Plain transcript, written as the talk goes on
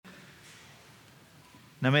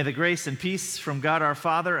Now may the grace and peace from God our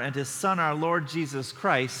Father and his Son, our Lord Jesus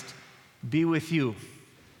Christ, be with you.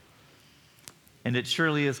 And it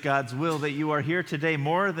surely is God's will that you are here today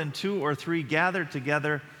more than 2 or 3 gathered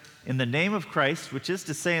together in the name of Christ, which is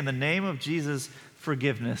to say, in the name of Jesus'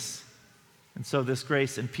 forgiveness. And so this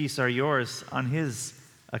grace and peace are yours on his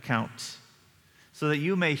account, so that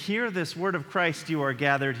you may hear this word of Christ you are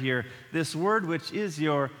gathered here, this word which is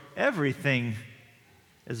your everything,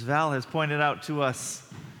 as Val has pointed out to us,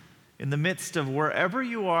 in the midst of wherever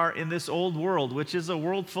you are in this old world, which is a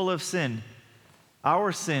world full of sin,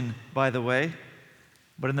 our sin, by the way,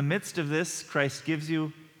 but in the midst of this, Christ gives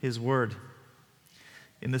you his word.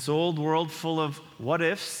 In this old world full of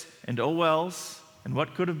what-ifs and oh-wells and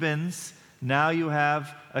what could have beens, now you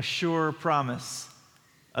have a sure promise,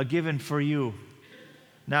 a given for you.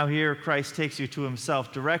 Now here Christ takes you to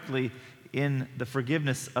himself directly in the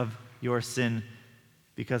forgiveness of your sin,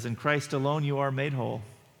 because in Christ alone you are made whole.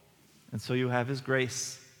 And so you have his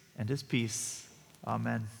grace and his peace.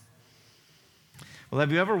 Amen. Well,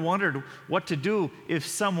 have you ever wondered what to do if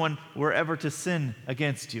someone were ever to sin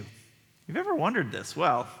against you? You've ever wondered this?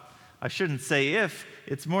 Well, I shouldn't say if.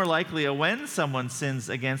 It's more likely a when someone sins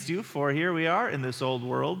against you, for here we are in this old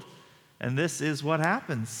world, and this is what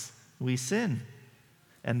happens. We sin,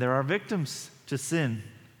 and there are victims to sin.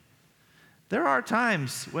 There are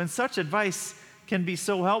times when such advice can be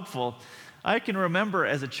so helpful. I can remember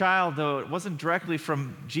as a child, though it wasn't directly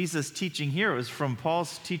from Jesus' teaching here, it was from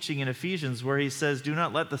Paul's teaching in Ephesians, where he says, "Do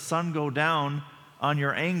not let the sun go down on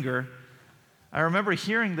your anger." I remember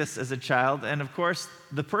hearing this as a child, and of course,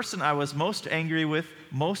 the person I was most angry with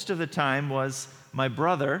most of the time was my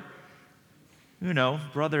brother. You know,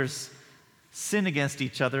 brothers sin against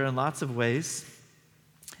each other in lots of ways.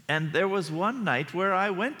 And there was one night where I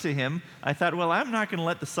went to him. I thought, well, I'm not going to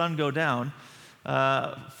let the sun go down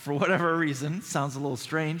for whatever reason. Sounds a little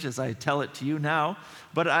strange as I tell it to you now.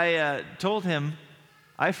 But I told him,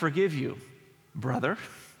 "I forgive you, brother."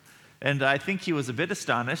 And I think he was a bit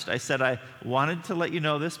astonished. I said, "I wanted to let you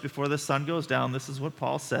know this before the sun goes down. This is what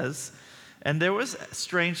Paul says." And there was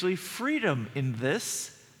strangely freedom in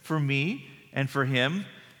this for me and for him.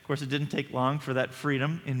 Of course, it didn't take long for that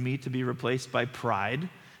freedom in me to be replaced by pride.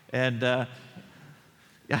 And I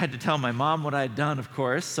had to tell my mom what I had done, of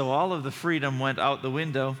course, so all of the freedom went out the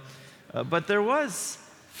window. But there was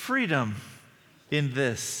freedom in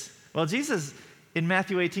this. Well, Jesus in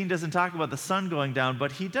Matthew 18 doesn't talk about the sun going down,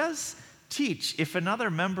 but he does teach if another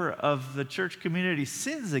member of the church community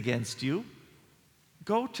sins against you,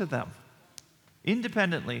 go to them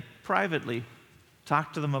independently, privately,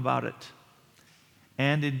 talk to them about it.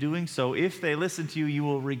 And in doing so, if they listen to you, you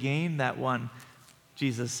will regain that one,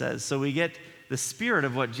 Jesus says. So we get the spirit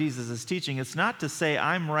of what Jesus is teaching. It's not to say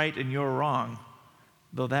I'm right and you're wrong,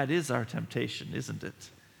 though that is our temptation, isn't it?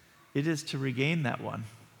 It is to regain that one.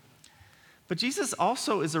 But Jesus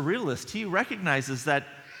also is a realist. He recognizes that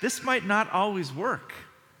this might not always work.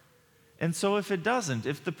 And so if it doesn't,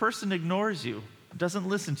 if the person ignores you, doesn't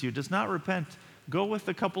listen to you, does not repent, go with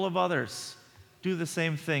a couple of others. Do the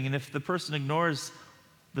same thing. And if the person ignores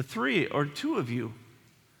the 3 or 2 of you,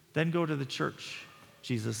 then go to the church,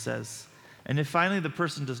 Jesus says. And if finally the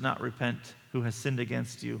person does not repent who has sinned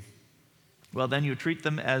against you, well, then you treat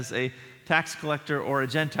them as a tax collector or a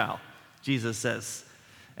Gentile, Jesus says.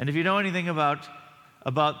 And if you know anything about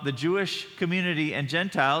the Jewish community and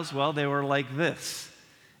Gentiles, well, they were like this.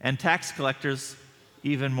 And tax collectors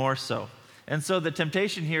even more so. And so the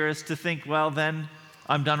temptation here is to think, well, then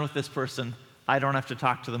I'm done with this person. I don't have to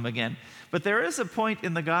talk to them again. But there is a point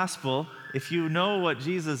in the gospel, if you know what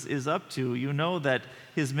Jesus is up to, you know that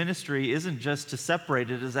his ministry isn't just to separate,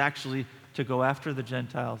 it is actually to go after the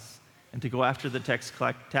Gentiles and to go after the tax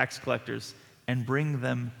collectors and bring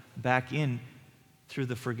them back in through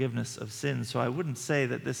the forgiveness of sins. So I wouldn't say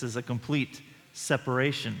that this is a complete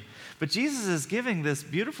separation. But Jesus is giving this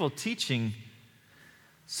beautiful teaching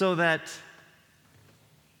so that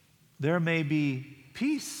there may be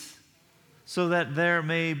peace, so that there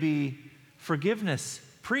may be forgiveness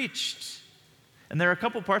preached. And there are a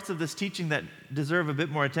couple parts of this teaching that deserve a bit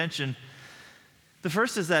more attention. The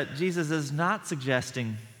first is that Jesus is not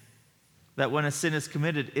suggesting that when a sin is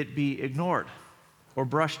committed, it be ignored or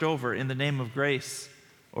brushed over in the name of grace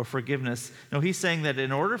or forgiveness. No, he's saying that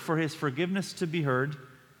in order for his forgiveness to be heard,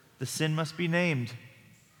 the sin must be named.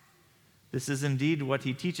 This is indeed what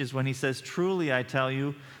he teaches when he says, "Truly I tell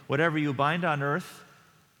you, whatever you bind on earth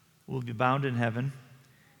will be bound in heaven,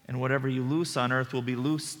 and whatever you loose on earth will be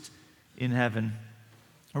loosed in heaven."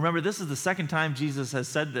 Remember, this is the second time Jesus has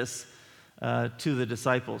said this to the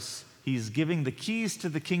disciples. He's giving the keys to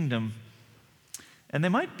the kingdom. And they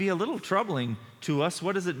might be a little troubling to us.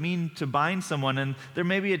 What does it mean to bind someone? And there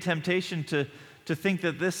may be a temptation to think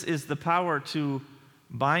that this is the power to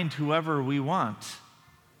bind whoever we want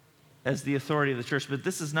as the authority of the church. But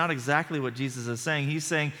this is not exactly what Jesus is saying. He's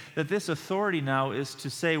saying that this authority now is to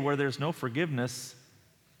say where there's no forgiveness,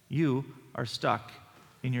 you are stuck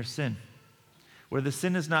in your sin. Where the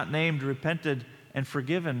sin is not named, repented, and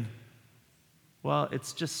forgiven, well,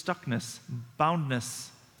 it's just stuckness, boundness.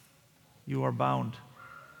 You are bound.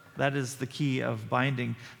 That is the key of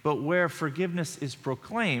binding. But where forgiveness is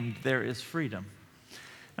proclaimed, there is freedom.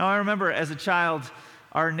 Now, I remember as a child,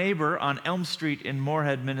 our neighbor on Elm Street in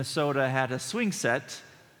Moorhead, Minnesota, had a swing set,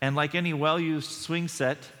 and like any well-used swing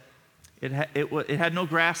set, it had no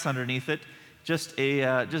grass underneath it, just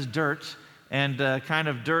dirt, and kind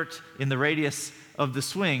of dirt in the radius of the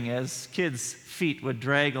swing as kids' feet would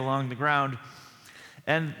drag along the ground.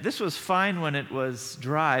 And this was fine when it was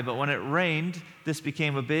dry, but when it rained, this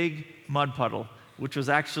became a big mud puddle, which was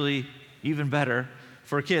actually even better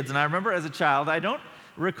for kids. And I remember as a child, I don't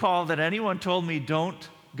recall that anyone told me don't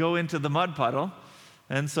go into the mud puddle.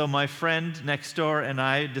 And so my friend next door and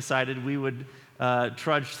I decided we would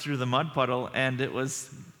trudge through the mud puddle, and it was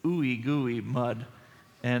ooey gooey mud,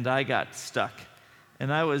 and I got stuck.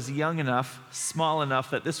 And I was young enough, small enough,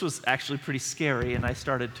 that this was actually pretty scary, and I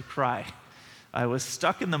started to cry. I was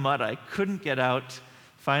stuck in the mud. I couldn't get out.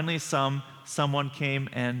 Finally, someone came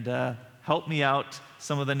and helped me out.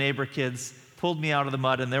 Some of the neighbor kids pulled me out of the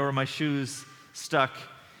mud, and there were my shoes stuck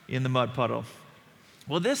in the mud puddle.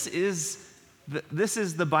 Well, this is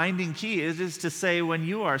the binding key. It is to say when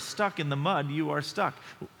you are stuck in the mud, you are stuck.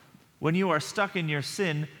 When you are stuck in your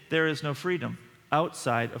sin, there is no freedom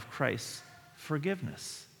outside of Christ's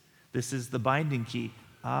forgiveness. This is the binding key.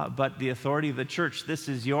 But the authority of the church, this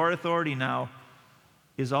is your authority now,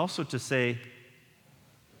 is also to say,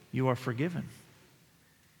 you are forgiven.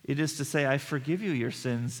 It is to say, I forgive you your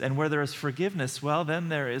sins. And where there is forgiveness, well, then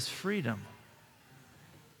there is freedom.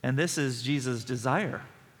 And this is Jesus' desire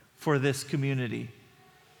for this community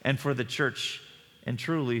and for the church and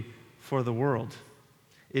truly for the world.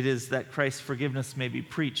 It is that Christ's forgiveness may be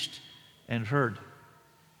preached and heard.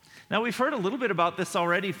 Now, we've heard a little bit about this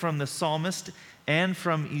already from the psalmist and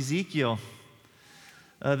from Ezekiel.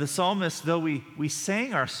 The psalmist, though we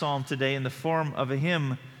sang our psalm today in the form of a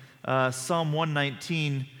hymn, Psalm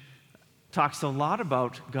 119 talks a lot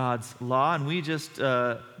about God's law, and we just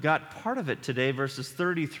got part of it today, verses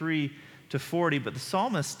 33 to 40. But the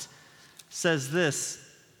psalmist says this,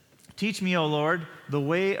 "Teach me, O Lord, the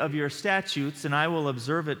way of your statutes, and I will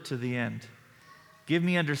observe it to the end. Give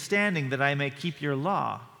me understanding that I may keep your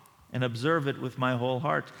law and observe it with my whole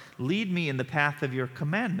heart. Lead me in the path of your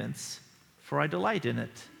commandments, for I delight in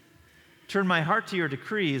it. Turn my heart to your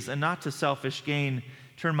decrees and not to selfish gain.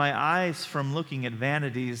 Turn my eyes from looking at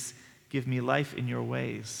vanities. Give me life in your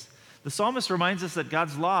ways." The psalmist reminds us that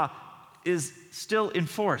God's law is still in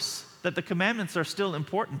force, that the commandments are still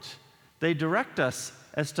important. They direct us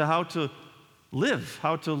as to how to live,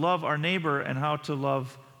 how to love our neighbor, and how to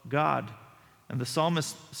love God. And the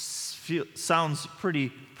psalmist sounds pretty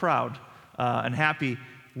proud and happy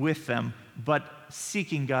with them, but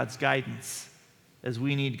seeking God's guidance as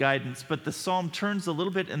we need guidance. But the psalm turns a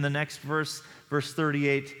little bit in the next verse, verse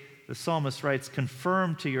 38. The psalmist writes,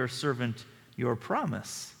 "Confirm to your servant your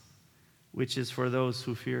promise, which is for those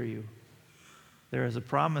who fear you." There is a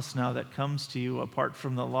promise now that comes to you apart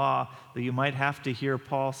from the law that you might have to hear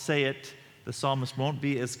Paul say it. The psalmist won't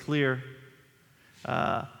be as clear.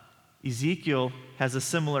 Ezekiel has a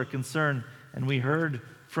similar concern, and we heard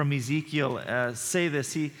from Ezekiel say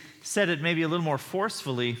this. He said it maybe a little more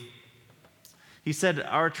forcefully. He said,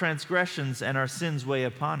 "Our transgressions and our sins weigh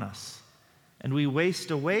upon us, and we waste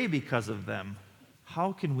away because of them.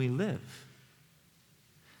 How can we live?"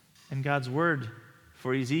 And God's word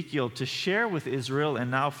for Ezekiel to share with Israel and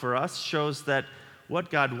now for us shows that what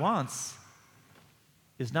God wants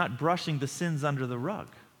is not brushing the sins under the rug,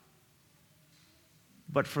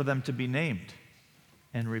 but for them to be named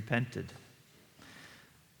and repented.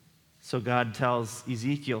 So God tells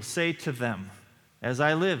Ezekiel, "Say to them, as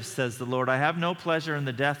I live, says the Lord, I have no pleasure in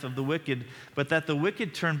the death of the wicked, but that the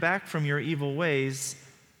wicked turn back from your evil ways.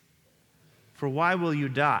 For why will you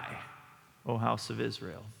die, O house of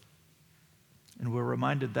Israel?" And we're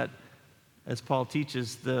reminded that, as Paul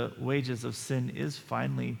teaches, the wages of sin is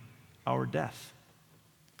finally our death.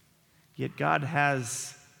 Yet God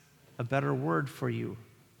has a better word for you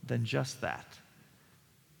than just that.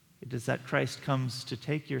 It is that Christ comes to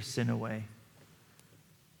take your sin away.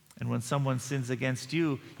 And when someone sins against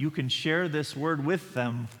you, you can share this word with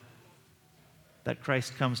them that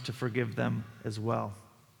Christ comes to forgive them as well.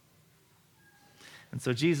 And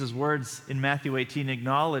so Jesus' words in Matthew 18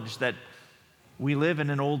 acknowledge that we live in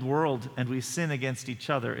an old world and we sin against each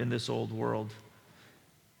other in this old world.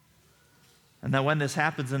 And that when this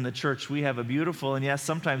happens in the church, we have a beautiful and yes,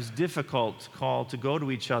 sometimes difficult call to go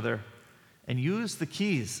to each other and use the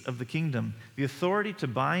keys of the kingdom, the authority to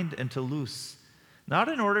bind and to loose, not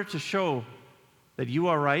in order to show that you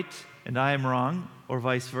are right and I am wrong, or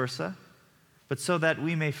vice versa, but so that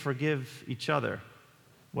we may forgive each other.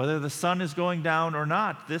 Whether the sun is going down or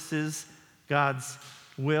not, this is God's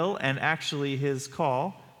will and actually his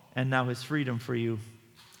call and now his freedom for you.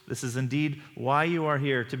 This is indeed why you are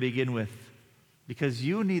here to begin with, because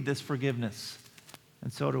you need this forgiveness,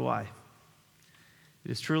 and so do I.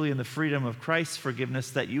 It is truly in the freedom of Christ's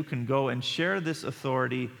forgiveness that you can go and share this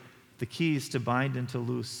authority, the keys to bind and to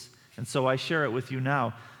loose. And so I share it with you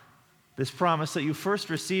now. This promise that you first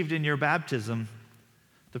received in your baptism,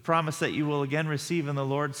 the promise that you will again receive in the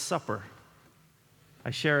Lord's Supper.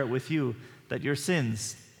 I share it with you that your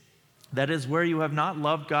sins, that is where you have not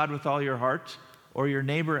loved God with all your heart or your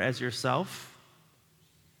neighbor as yourself,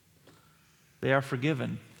 they are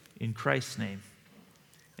forgiven in Christ's name.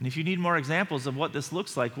 And if you need more examples of what this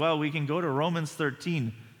looks like, well, we can go to Romans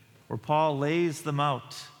 13, where Paul lays them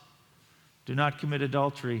out. Do not commit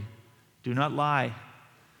adultery. Do not lie.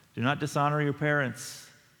 Do not dishonor your parents.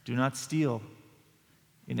 Do not steal.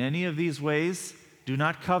 In any of these ways, do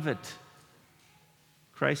not covet.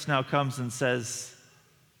 Christ now comes and says,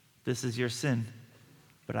 this is your sin,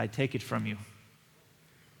 but I take it from you.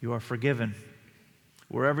 You are forgiven.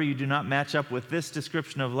 Wherever you do not match up with this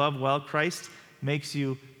description of love, well, Christ makes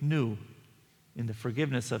you new in the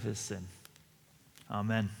forgiveness of his sin.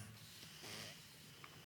 Amen.